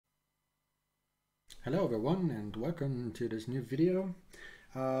Hello everyone and welcome to this new video.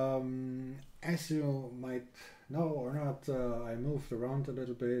 As you might know or not, I moved around a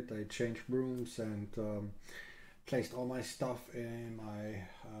little bit. I changed rooms and placed all my stuff in my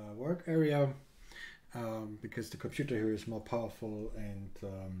work area because the computer here is more powerful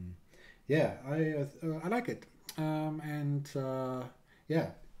and yeah, I like it.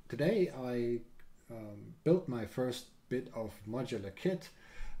 Yeah, today I built my first bit of modular kit.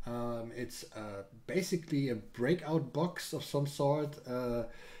 It's basically a breakout box of some sort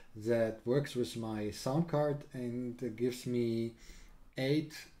that works with my sound card and gives me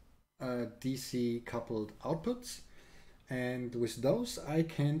 8 DC coupled outputs. And with those, I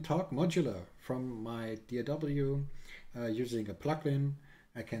can talk modular from my DAW using a plugin.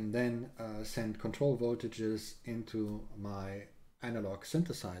 I can then send control voltages into my analog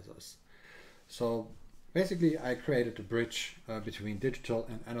synthesizers. So basically, I created a bridge between digital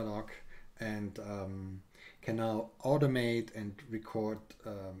and analog and can now automate and record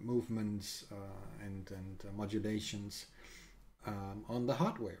movements and modulations on the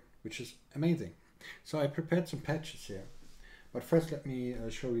hardware, which is amazing. So I prepared some patches here. But first, let me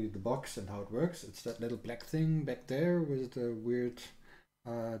show you the box and how it works. It's that little black thing back there with the weird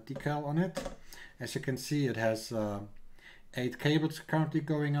decal on it. As you can see, it has 8 cables currently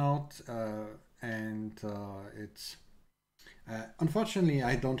going out, and it's unfortunately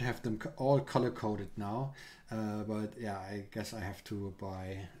I don't have them all color coded now, but yeah, I guess I have to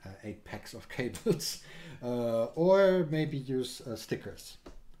buy 8 packs of cables or maybe use stickers.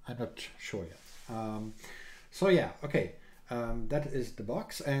 I'm not sure yet. So yeah, okay, that is the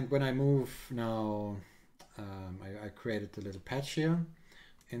box, and when I move now, I created a little patch here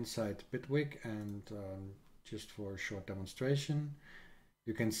inside Bitwig, and just for a short demonstration,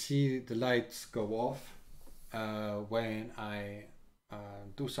 you can see the lights go off when I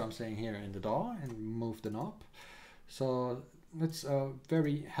do something here in the DAW and move the knob. So that's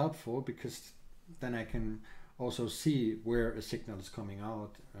very helpful because then I can also see where a signal is coming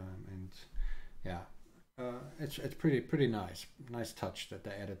out, and yeah, it's pretty nice touch that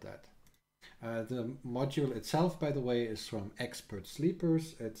they added that. The module itself, by the way, is from Expert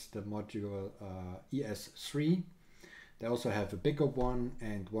Sleepers. It's the module ES-3. They also have a bigger one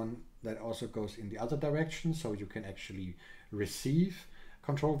and one that also goes in the other direction, so you can actually receive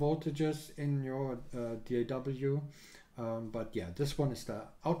control voltages in your DAW. But yeah, this one is the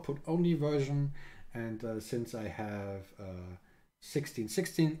output only version, and since I have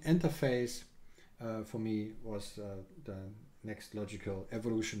 1616 interface, for me was the next logical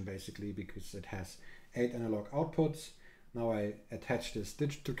evolution, basically, because it has 8 analog outputs. Now I attach this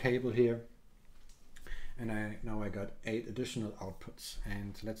digital cable here, and now I got 8 additional outputs.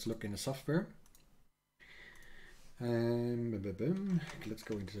 And let's look in the software. Let's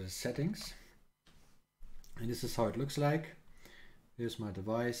go into the settings, and this is how it looks like. Here's my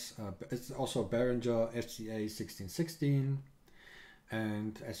device. It's also Behringer FCA 1616.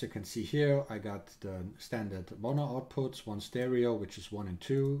 And as you can see here, I got the standard mono outputs, one stereo, which is 1 and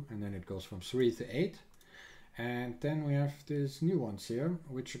 2, and then it goes from 3 to 8. And then we have these new ones here,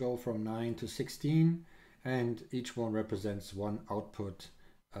 which go from 9 to 16, and each one represents one output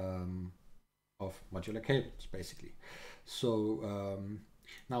of modular cables, basically. So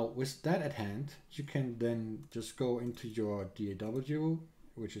now with that at hand, you can then just go into your DAW,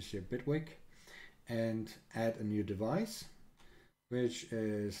 which is your Bitwig, and add a new device, which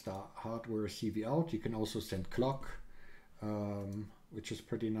is the hardware CV out. You can also send clock, which is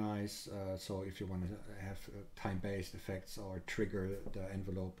pretty nice. So if you want to have time-based effects or trigger the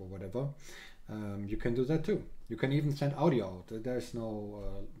envelope or whatever, you can do that too. You can even send audio out. There's no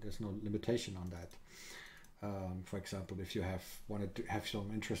limitation on that. For example, if you wanted to have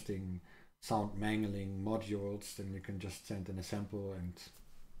some interesting sound mangling modules, then you can just send in a sample and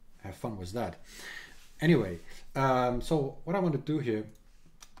have fun with that. Anyway, so what I want to do here,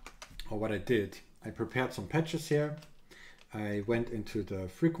 or what I did, I prepared some patches here. I went into the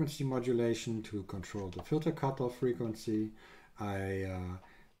frequency modulation to control the filter cutoff frequency. I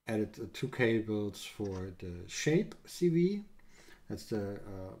added 2 cables for the shape CV. That's the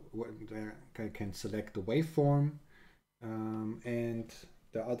there I can select the waveform, and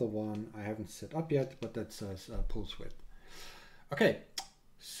the other one I haven't set up yet, but that says pulse width. Okay,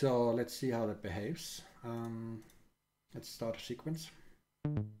 so let's see how that behaves. Let's start a sequence.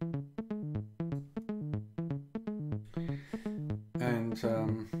 And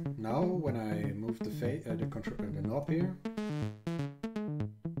now when I move the knob here,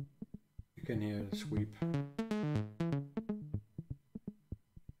 you can hear the sweep.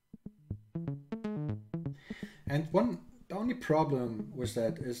 And the only only problem with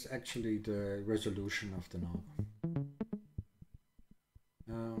that is actually the resolution of the knob.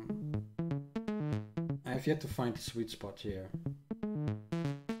 I have yet to find the sweet spot here.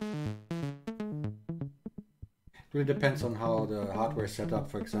 It really depends on how the hardware is set up.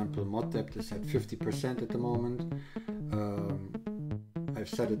 For example, mod depth is at 50% at the moment. I've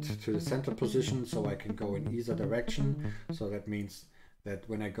set it to the center position so I can go in either direction. So that means that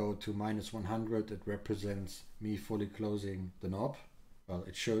when I go to -100, it represents me fully closing the knob. Well,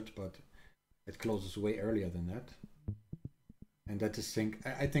 it should, but it closes way earlier than that. And that is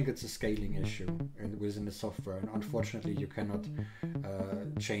I think it's a scaling issue within the software. And unfortunately, you cannot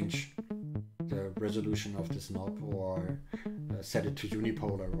change the resolution of this knob or set it to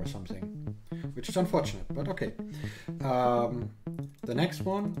unipolar or something, which is unfortunate, but okay. The next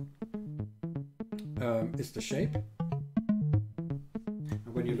one is the shape.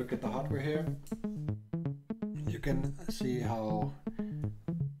 And when you look at the hardware here, you can see how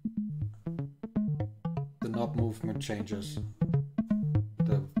the knob movement changes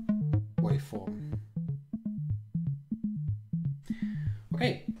the waveform.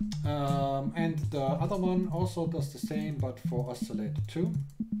 Okay, and the other one also does the same, but for oscillator 2.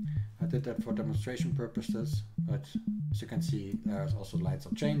 I did that for demonstration purposes, but as you can see, there's also lights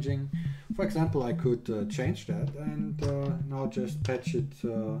are changing. For example, I could change that and now just patch it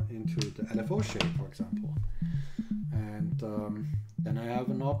into the LFO shape, for example. And then I have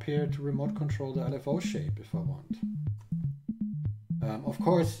a knob here to remote control the LFO shape if I want. Of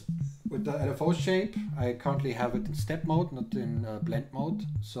course, with the LFO shape, I currently have it in step mode, not in blend mode.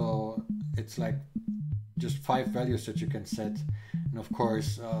 So it's like just 5 values that you can set. And of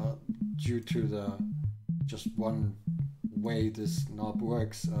course, due to the just one way this knob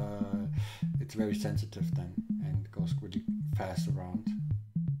works, it's very sensitive then and goes really fast around.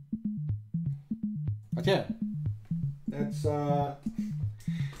 But yeah, that's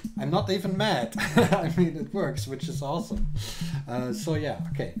I'm not even mad. I mean, it works, which is awesome. So yeah,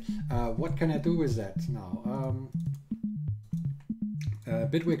 okay. What can I do with that now?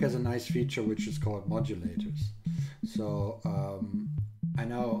 Bitwig has a nice feature which is called modulators. So I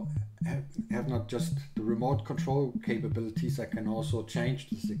now have not just the remote control capabilities, I can also change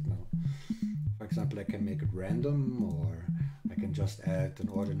the signal. For example, I can make it random, or I can just add an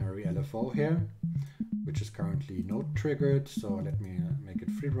ordinary LFO here, which is currently node triggered. So let me make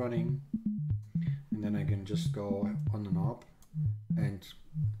it free running. And then I can just go on the knob and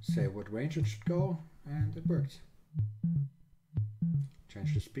say what range it should go, and it works.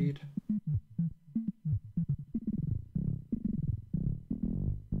 Change the speed.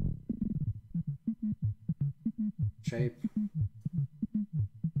 Shape.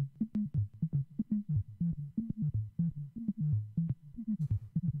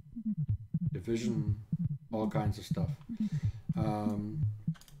 Division, all kinds of stuff.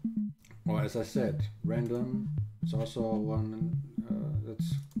 Or as I said, random. It's also one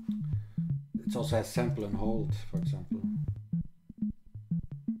it also has sample and hold, for example.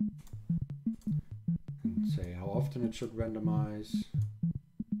 And say how often it should randomize,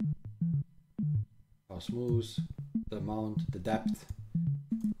 how smooth, the amount, the depth,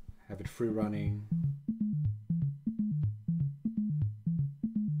 have it free running.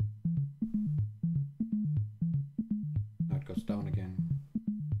 Now it goes down again.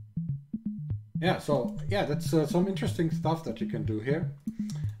 Yeah, so yeah, that's some interesting stuff that you can do here.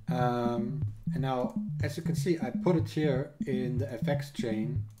 And now, as you can see, I put it here in the FX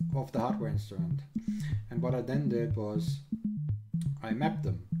chain of the hardware instrument. And what I then did was I mapped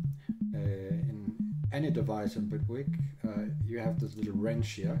them. In any device in Bitwig, you have this little wrench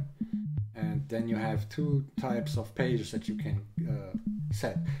here. And then you have 2 types of pages that you can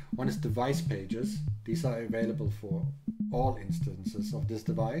set. One is device pages. These are available for all instances of this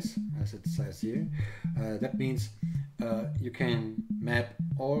device, as it says here. That means you can map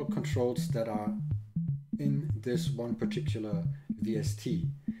all controls that are in this one particular VST.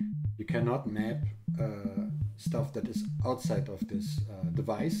 You cannot map stuff that is outside of this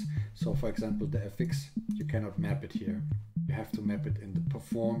device. So for example, the FX, you cannot map it here. You have to map it in the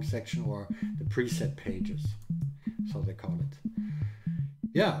perform section or the preset pages, so they call it.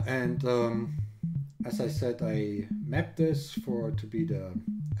 Yeah, and as I said, I mapped this to be the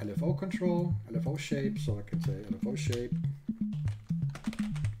LFO control, LFO shape, so I can say LFO shape.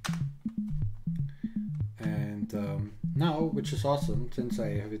 And now, which is awesome, since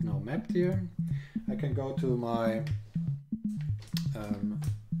I have it now mapped here, I can go to my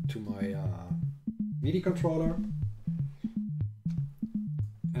MIDI controller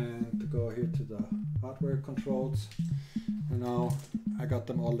and go here to the hardware controls. And now I got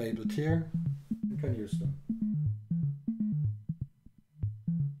them all labeled here and can use them.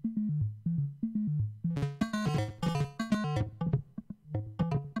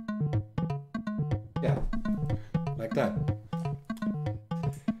 yeah, like that.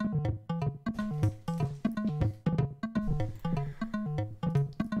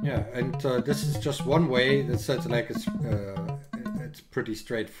 Yeah, and this is just one way. That sounds like it's pretty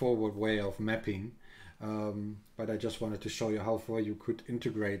straightforward way of mapping, but I just wanted to show you how far you could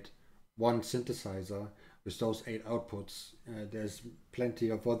integrate one synthesizer with those 8 outputs. There's plenty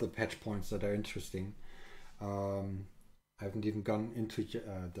of other patch points that are interesting. I haven't even gone into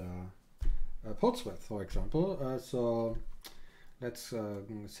the pulse width, for example. So let's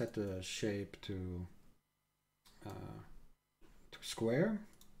set the shape to square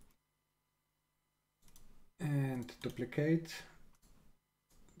and duplicate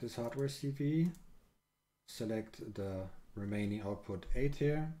this hardware CV. Select the remaining output 8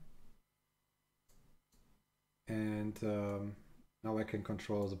 here, and now I can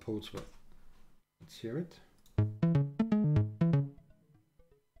control the pulse width. Let's hear it.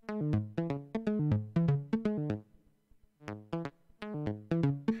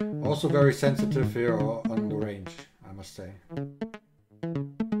 Also very sensitive here on the range, I must say.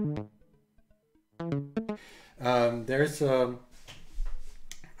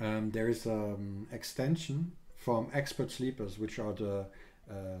 There is extension from Expert Sleepers, which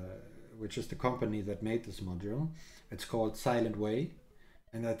is the company that made this module. It's called Silent Way,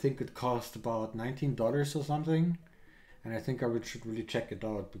 and I think it cost about $19 or something. And I think I should really check it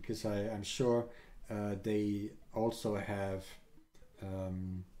out, because I'm sure they also have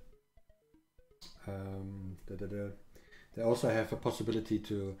they also have a possibility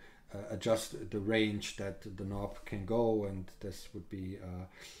to adjust the range that the knob can go, and this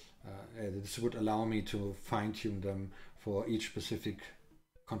would allow me to fine-tune them for each specific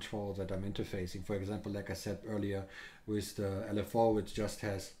control that I'm interfacing. For example, like I said earlier, with the LFO, it just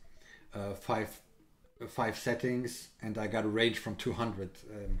has five settings, and I got a range from 200.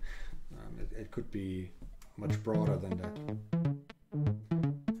 It could be much broader than that.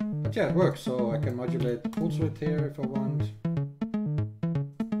 But yeah, it works. So I can modulate the pulse width here if I want.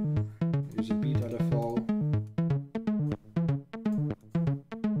 Use a beat LFO.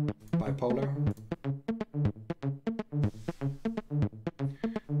 Bipolar.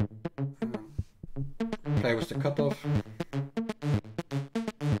 Play with the cutoff.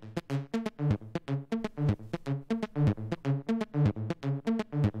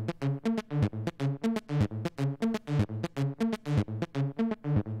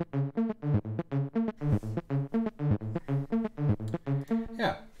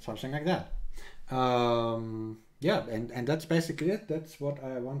 Something like that. Yeah, and that's basically it. That's what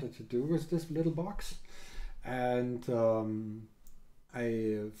I wanted to do with this little box. And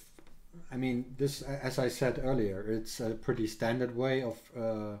I mean, this, as I said earlier, it's a pretty standard way of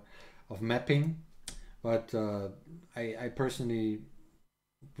mapping, but I personally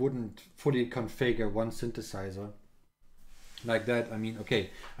wouldn't fully configure one synthesizer like that. I mean,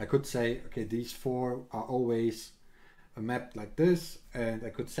 okay, I could say, okay, these 4 are always a map like this, and I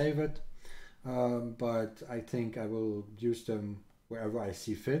could save it, but I think I will use them wherever I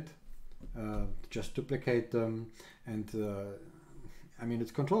see fit. Just duplicate them, and I mean,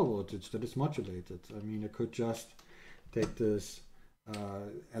 it's control voltage that is modulated. I mean, I could just take this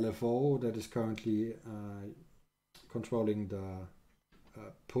LFO that is currently controlling the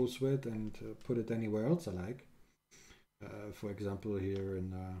pulse width and put it anywhere else I like. For example, here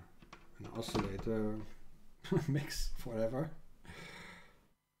in an oscillator mix, whatever.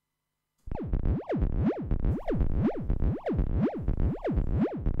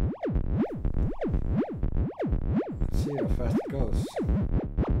 Let's see how fast it goes.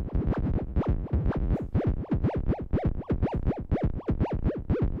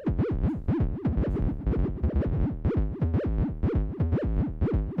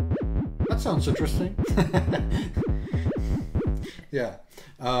 That sounds interesting. Yeah.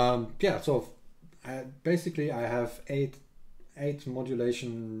 Yeah, so basically I have eight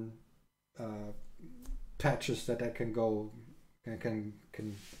modulation patches that I can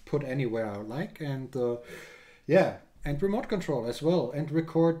put anywhere I like, and yeah, and remote control as well, and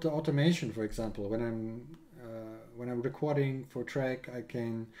record the automation. For example, when I'm recording for track, I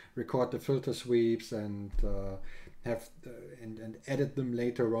can record the filter sweeps and have and edit them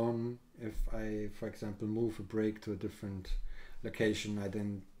later on. If I, for example, move a break to a different location,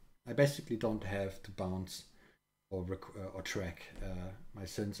 I basically don't have to bounce or track my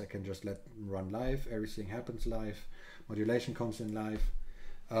synths. I can just let them run live. Everything happens live. Modulation comes in live,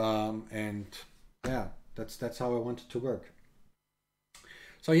 and yeah, that's how I want it to work.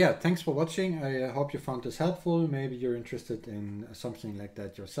 So yeah, thanks for watching. I hope you found this helpful. Maybe you're interested in something like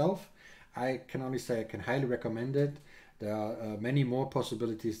that yourself. I can only say I can highly recommend it. There are many more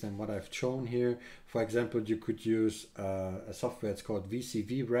possibilities than what I've shown here. For example, you could use a software, it's called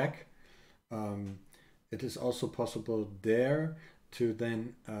VCV Rack. It is also possible there to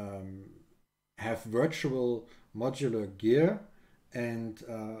then have virtual modular gear and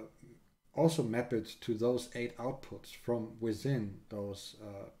also map it to those 8 outputs from within those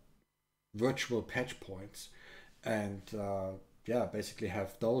virtual patch points, and yeah, basically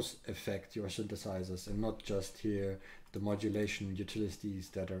have those affect your synthesizers and not just here the modulation utilities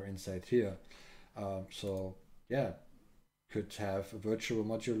that are inside here. So yeah, could have a virtual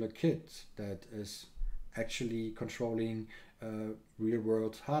modular kit that is actually controlling real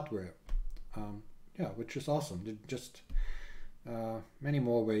world hardware. Yeah, which is awesome. Just many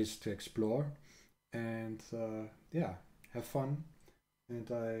more ways to explore, and yeah, have fun,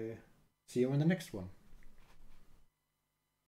 and I see you in the next one.